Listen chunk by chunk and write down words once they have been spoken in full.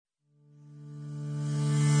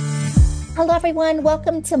Hello, everyone.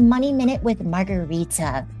 Welcome to Money Minute with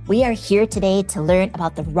Margarita. We are here today to learn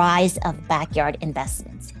about the rise of backyard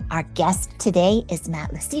investments. Our guest today is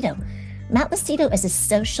Matt Lucido. Matt Lucido is a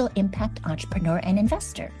social impact entrepreneur and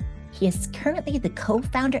investor. He is currently the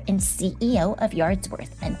co-founder and CEO of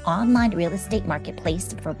Yardsworth, an online real estate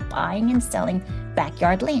marketplace for buying and selling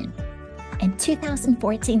backyard land. In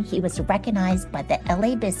 2014, he was recognized by the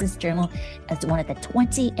LA Business Journal as one of the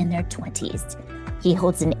 20 in their 20s. He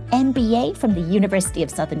holds an MBA from the University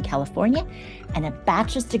of Southern California and a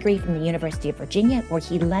bachelor's degree from the University of Virginia, where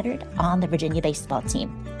he lettered on the Virginia baseball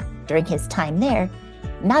team. During his time there,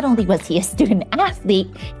 not only was he a student athlete,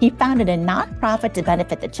 he founded a nonprofit to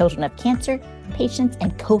benefit the children of cancer patients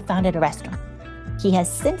and co-founded a restaurant. He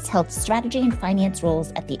has since held strategy and finance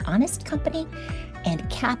roles at The Honest Company and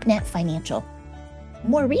CapNet Financial.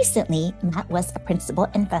 More recently, Matt was a principal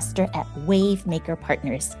investor at Wavemaker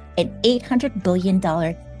Partners, an $800 billion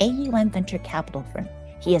AUM venture capital firm.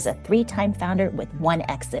 He is a 3-time founder with 1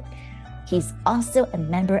 exit. He's also a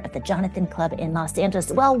member of the Jonathan Club in Los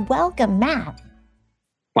Angeles. Well, welcome, Matt.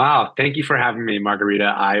 Wow. Thank you for having me, Margarita.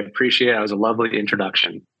 I appreciate it. It was a lovely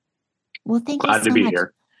introduction. Well, thank you Glad so to be much.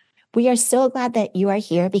 here. We are so glad that you are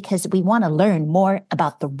here because we want to learn more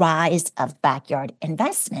about the rise of backyard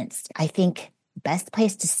investments. I think the best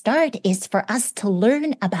place to start is for us to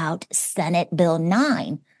learn about Senate Bill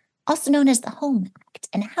 9, also known as the Home Act.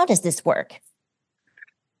 And how does this work?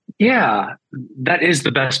 Yeah, that is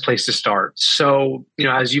the best place to start. So,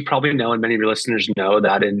 as you probably know, and many of your listeners know,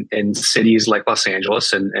 that in cities like Los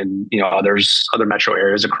Angeles and other metro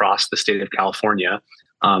areas across the state of California,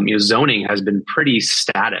 zoning has been pretty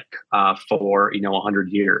static for 100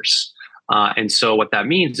 years. And so what that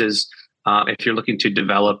means is if you're looking to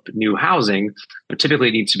develop new housing, typically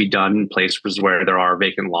it needs to be done in places where there are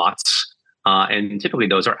vacant lots. And typically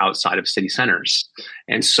those are outside of city centers.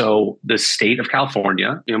 And so the state of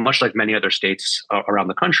California, much like many other states around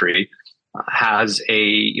the country, has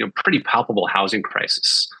a pretty palpable housing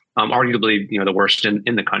crisis, arguably the worst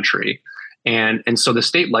in the country. And so the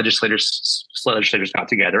state legislators got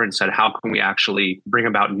together and said, how can we actually bring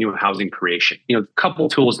about new housing creation? A couple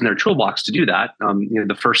tools in their toolbox to do that.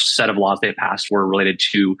 The first set of laws they passed were related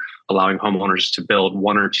to allowing homeowners to build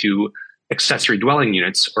 1 or 2 accessory dwelling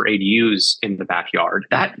units, or ADUs, in the backyard.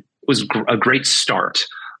 That was a great start,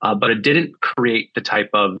 but it didn't create the type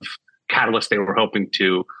of catalyst they were hoping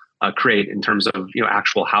to create in terms of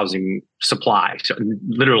actual housing supply, so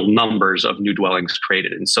literal numbers of new dwellings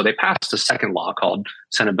created. And so they passed a second law called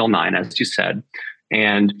Senate Bill 9, as you said,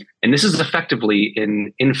 and this is effectively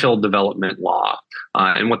an infill development law.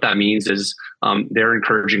 And what that means is they're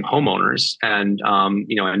encouraging homeowners and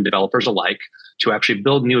developers alike to actually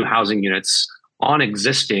build new housing units on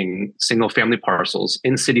existing single family parcels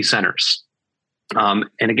in city centers. And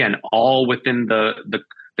again, all within the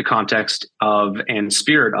context of and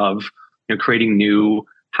spirit of creating new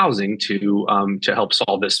housing to help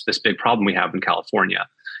solve this big problem we have in California.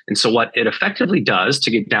 And so what it effectively does, to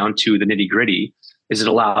get down to the nitty gritty, is it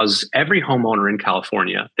allows every homeowner in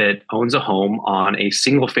California that owns a home on a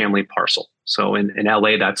single family parcel. So in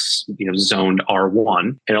LA, that's zoned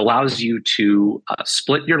R1. It allows you to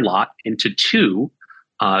split your lot into 2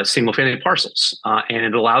 single family parcels. And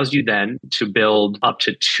it allows you then to build up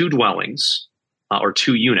to 2 dwellings or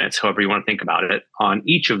 2 units, however you want to think about it, on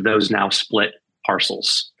each of those now split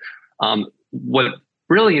parcels. What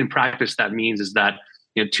really in practice that means is that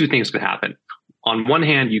 2 things could happen. On one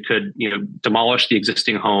hand, you could demolish the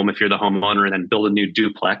existing home if you're the homeowner and then build a new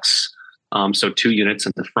duplex. So 2 units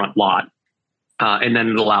in the front lot. And then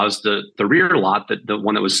it allows the rear lot, the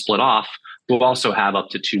one that was split off, will also have up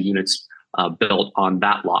to 2 units built on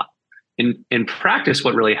that lot. In practice,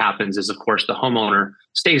 what really happens is, of course, the homeowner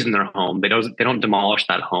stays in their home. They don't demolish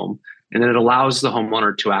that home. And then it allows the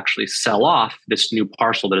homeowner to actually sell off this new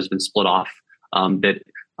parcel that has been split off that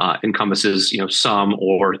encompasses some,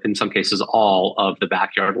 or in some cases all, of the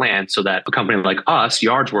backyard land, so that a company like us,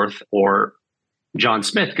 Yardsworth, or John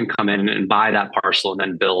Smith can come in and buy that parcel and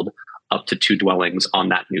then build up to 2 dwellings on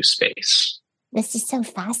that new space. This is so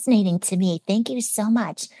fascinating to me. Thank you so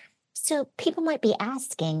much. So people might be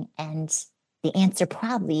asking, and the answer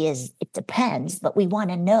probably is it depends, but we want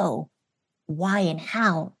to know why and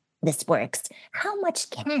how this works. How much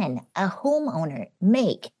can a homeowner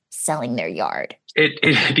make selling their yard?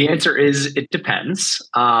 The answer is it depends.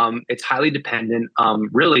 It's highly dependent,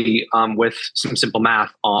 really, with some simple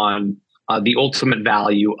math on the ultimate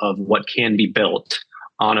value of what can be built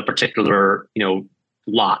on a particular,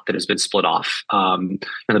 lot that has been split off. And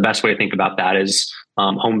the best way to think about that is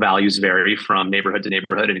Home values vary from neighborhood to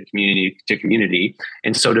neighborhood and community to community,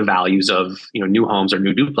 and so do values of new homes or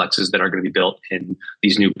new duplexes that are going to be built in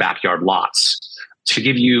these new backyard lots. To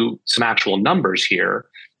give you some actual numbers here,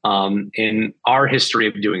 in our history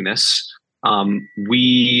of doing this,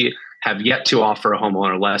 we have yet to offer a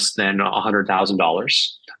homeowner less than $100,000,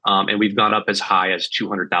 and we've gone up as high as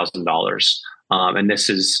 $200,000. And this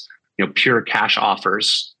is pure cash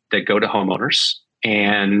offers that go to homeowners.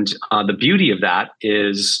 And the beauty of that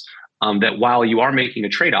is that while you are making a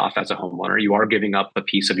trade-off as a homeowner, you are giving up a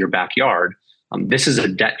piece of your backyard. This is a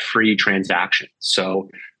debt-free transaction. So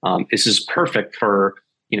this is perfect for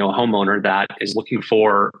a homeowner that is looking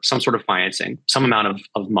for some sort of financing, some amount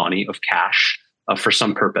of money, of cash for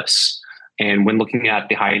some purpose. And when looking at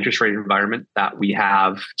the high interest rate environment that we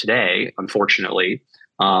have today, unfortunately,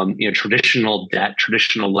 traditional debt,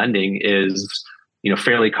 traditional lending is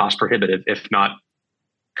fairly cost prohibitive, if not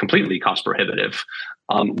completely cost prohibitive.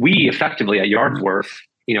 We effectively at Yardsworth,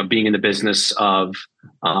 being in the business of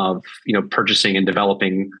purchasing and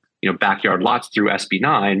developing backyard lots through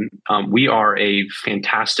SB9, we are a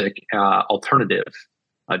fantastic alternative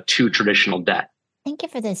to traditional debt. Thank you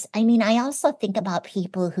for this. I mean, I also think about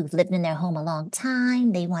people who've lived in their home a long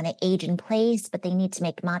time. They want to age in place, but they need to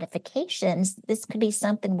make modifications. This could be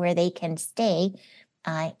something where they can stay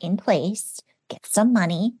in place, get some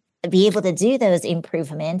money, be able to do those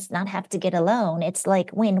improvements, not have to get a loan. It's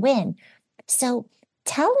like win-win. So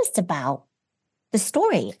tell us about the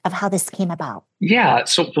story of how this came about. Yeah.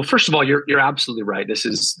 So, well, first of all, you're absolutely right. This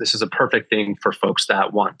is a perfect thing for folks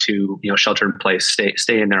that want to, shelter in place,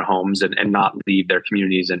 stay in their homes and not leave their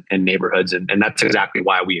communities and neighborhoods. And that's exactly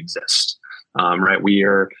why we exist. Right. We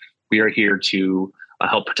are here to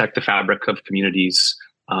help protect the fabric of communities,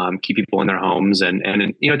 keep people in their homes, and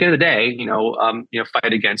at the end of the day,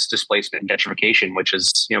 fight against displacement and gentrification, which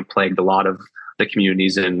has plagued a lot of the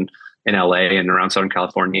communities in LA and around Southern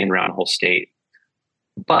California and around the whole state.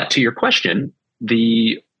 But to your question,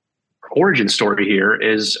 the origin story here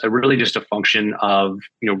is really just a function of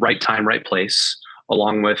right time, right place,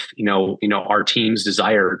 along with our team's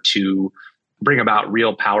desire to bring about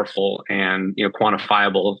real, powerful, and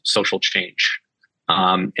quantifiable social change.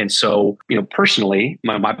 And so, personally,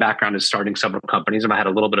 my background is starting several companies, and I had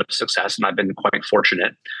a little bit of success, and I've been quite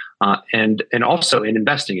fortunate, and also in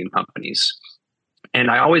investing in companies.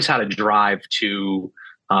 And I always had a drive to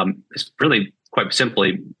really, quite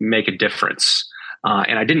simply, make a difference.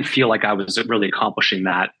 And I didn't feel like I was really accomplishing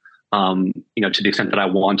that, to the extent that I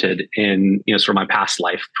wanted in, sort of my past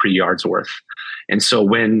life pre-Yardsworth. And so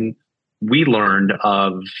when we learned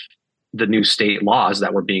of the new state laws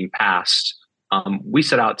that were being passed, we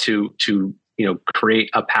set out to create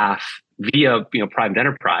a path via private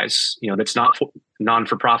enterprise, that's not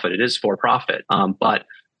non-for-profit, it is for-profit, but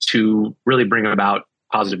to really bring about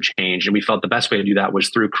positive change. And we felt the best way to do that was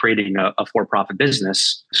through creating a for-profit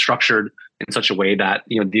business structured in such a way that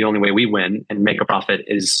the only way we win and make a profit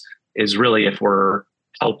is really if we're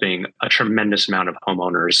helping a tremendous amount of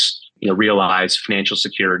homeowners realize financial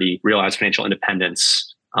security, realize financial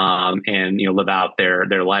independence, and live out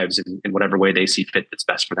their lives in whatever way they see fit that's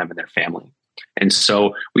best for them and their family. And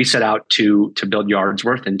so we set out to build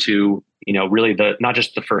Yardsworth into really not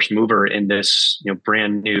just the first mover in this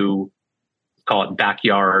brand new, call it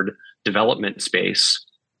backyard development space,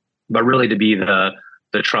 but really to be the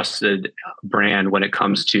trusted brand when it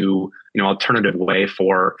comes to alternative way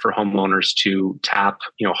for homeowners to tap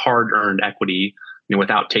hard-earned equity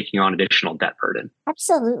without taking on additional debt burden.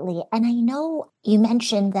 Absolutely. And I know you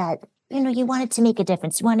mentioned that, you wanted to make a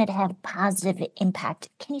difference. You wanted to have positive impact.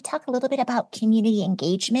 Can you talk a little bit about community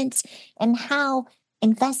engagement and how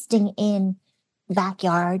investing in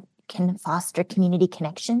backyard can foster community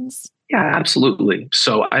connections? Yeah, absolutely.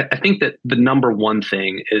 So I think that the number one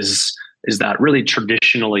thing is that really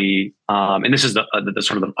traditionally, and this is the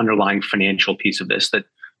sort of the underlying financial piece of this, that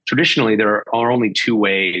traditionally there are only two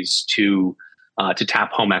ways to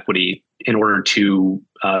tap home equity in order to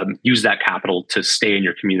use that capital to stay in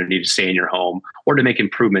your community, to stay in your home, or to make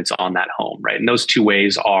improvements on that home, right? And those two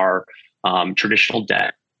ways are traditional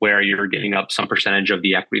debt, where you're giving up some percentage of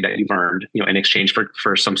the equity that you've earned, in exchange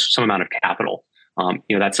for some amount of capital.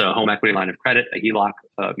 That's a home equity line of credit, a HELOC,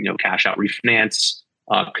 cash out refinance,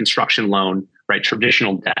 construction loan, right?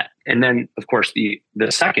 Traditional debt. And then, of course, the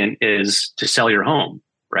second is to sell your home,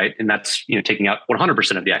 right? And that's, taking out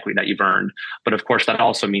 100% of the equity that you've earned. But of course, that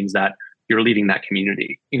also means that you're leaving that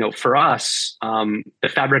community. For us, the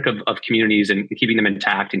fabric of communities and keeping them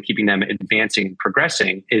intact and keeping them advancing and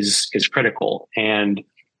progressing is critical. And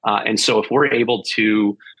so if we're able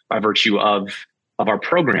to, by virtue of our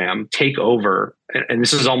program, take over, and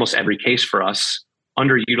this is almost every case for us,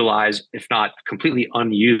 underutilized, if not completely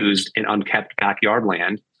unused and unkept backyard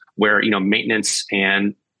land where, maintenance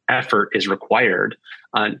and effort is required.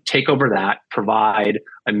 Take over that, provide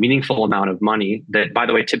a meaningful amount of money that, by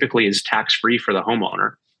the way, typically is tax-free for the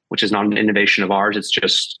homeowner, which is not an innovation of ours. It's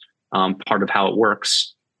just part of how it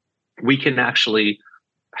works. We can actually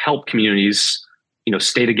help communities,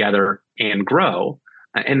 stay together and grow.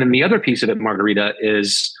 And then the other piece of it, Margarita,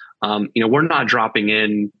 is, we're not dropping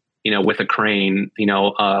in, with a crane,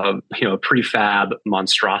 a prefab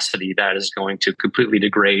monstrosity that is going to completely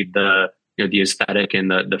degrade the aesthetic and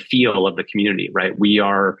the feel of the community, right? We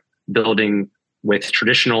are building with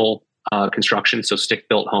traditional construction, so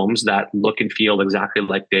stick-built homes that look and feel exactly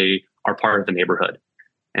like they are part of the neighborhood.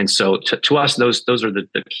 And so to us, those are the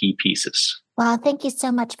key pieces. Well, thank you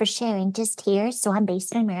so much for sharing. Just here, so I'm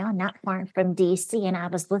based in Maryland, not far from DC, and I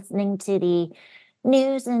was listening to the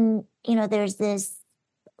news, and there's this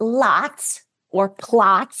lot or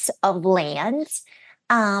plots of land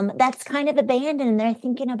that's kind of abandoned, and they're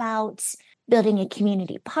thinking about building a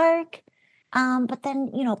community park. But then,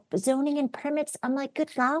 zoning and permits, I'm like,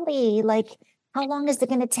 good golly, like, how long is it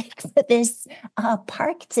going to take for this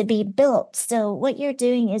park to be built? So what you're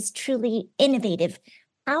doing is truly innovative.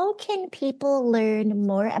 How can people learn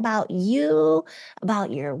more about you,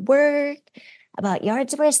 about your work, about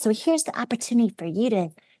Yardsworth? So here's the opportunity for you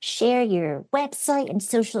to share your website and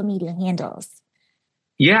social media handles.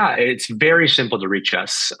 Yeah, it's very simple to reach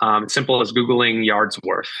us. Simple as Googling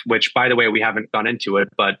Yardsworth, which, by the way, we haven't gone into it,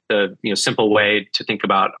 but the simple way to think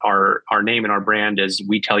about our name and our brand is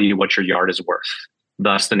we tell you what your yard is worth,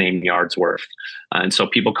 thus the name Yardsworth. And so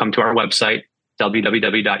people come to our website,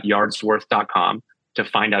 www.yardsworth.com, to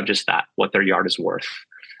find out just that, what their yard is worth.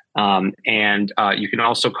 And you can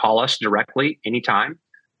also call us directly anytime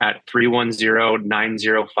at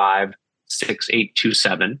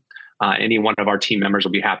 310-905-6827. Any one of our team members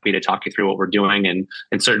will be happy to talk you through what we're doing, and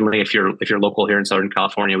certainly if you're local here in Southern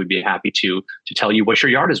California, we'd be happy to tell you what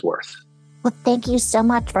your yard is worth. Well, thank you so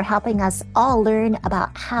much for helping us all learn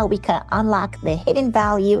about how we can unlock the hidden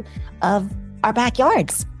value of our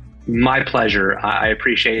backyards. My pleasure. I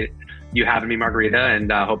appreciate you having me, Margarita,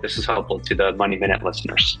 and hope this is helpful to the Money Minute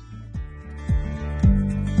listeners.